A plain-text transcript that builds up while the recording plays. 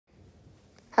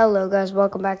Hello guys,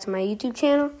 welcome back to my YouTube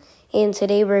channel, and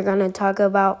today we're going to talk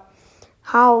about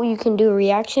how you can do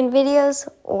reaction videos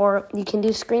or you can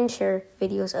do screen share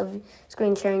videos of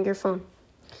screen sharing your phone.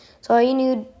 So all you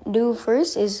need to do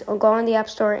first is go on the App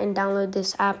Store and download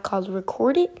this app called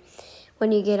Record It.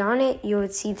 When you get on it, you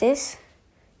would see this.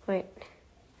 Wait,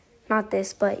 not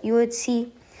this, but you would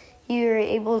see you're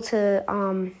able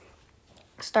to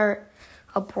start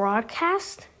a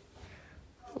broadcast.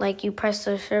 Like you press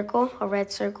the circle, a red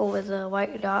circle with a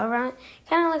white dot around it.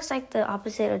 Kind of looks like the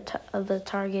opposite of the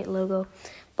Target logo.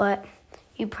 But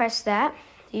you press that,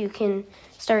 you can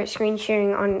start screen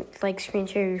sharing on, like screen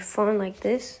share your phone like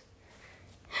this.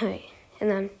 And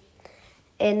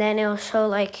then it'll show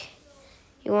like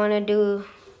you want to do,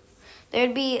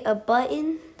 there'd be a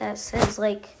button that says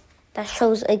like, that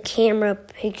shows a camera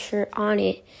picture on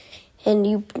it. And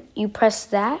you press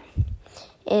that.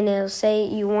 And it'll say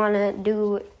you want to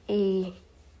do a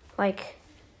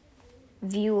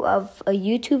view of a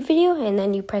YouTube video, and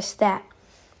then you press that.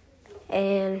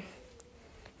 And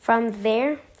from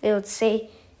there, it would say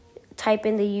type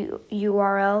in the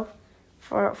URL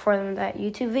for that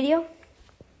YouTube video.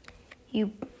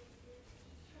 You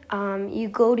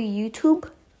go to YouTube.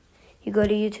 You go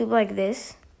to YouTube like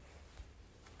this.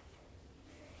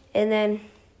 And then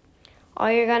all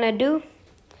you're gonna do,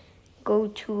 go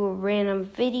to a random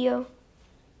video.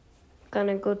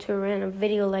 Gonna go to a random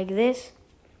video like this.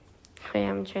 Wait,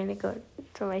 I'm trying to go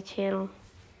to my channel.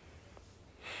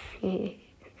 Okay,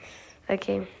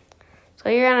 so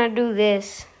you're gonna do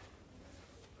this.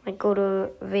 Like go to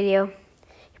video.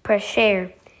 You press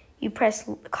share. You press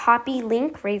copy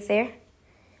link right there.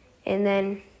 And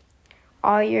then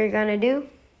all you're gonna do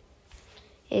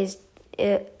is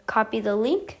copy the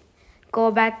link. Go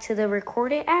back to the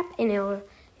Record It app, and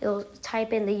it'll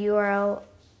type in the URL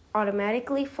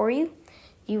automatically for you.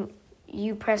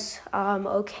 You press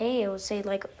OK. It will say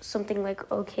like something like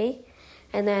OK,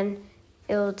 and then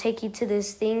it'll take you to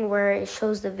this thing where it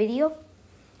shows the video,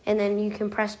 and then you can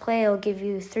press play. It'll give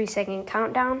you a 3-second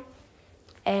countdown,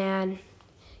 and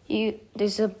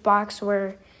there's a box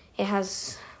where it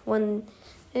has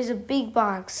there's a big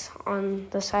box on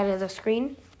the side of the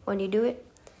screen when you do it.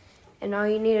 And all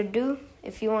you need to do,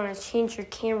 if you want to change your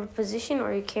camera position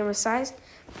or your camera size,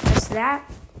 press that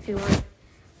if you want.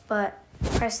 But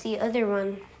press the other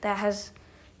one that has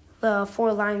the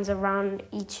 4 lines around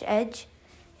each edge,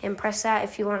 and press that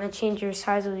if you want to change your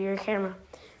size of your camera.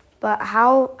 But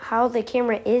how the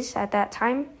camera is at that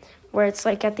time, where it's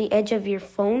like at the edge of your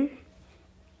phone,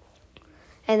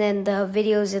 and then the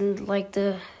video's in like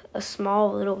a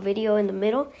small little video in the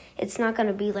middle, it's not going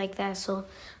to be like that. So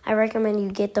I recommend you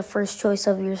get the first choice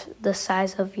of the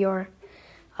size of your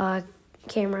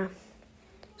camera.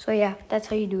 So yeah, that's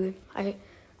how you do it. I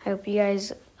hope you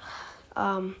guys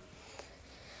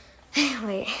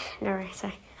wait, never,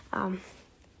 sorry. Hope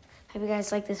you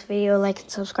guys like this video. Like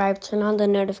and subscribe, turn on the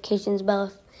notifications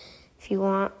bell if you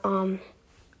want.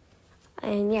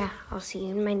 And yeah, I'll see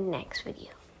you in my next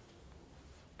video.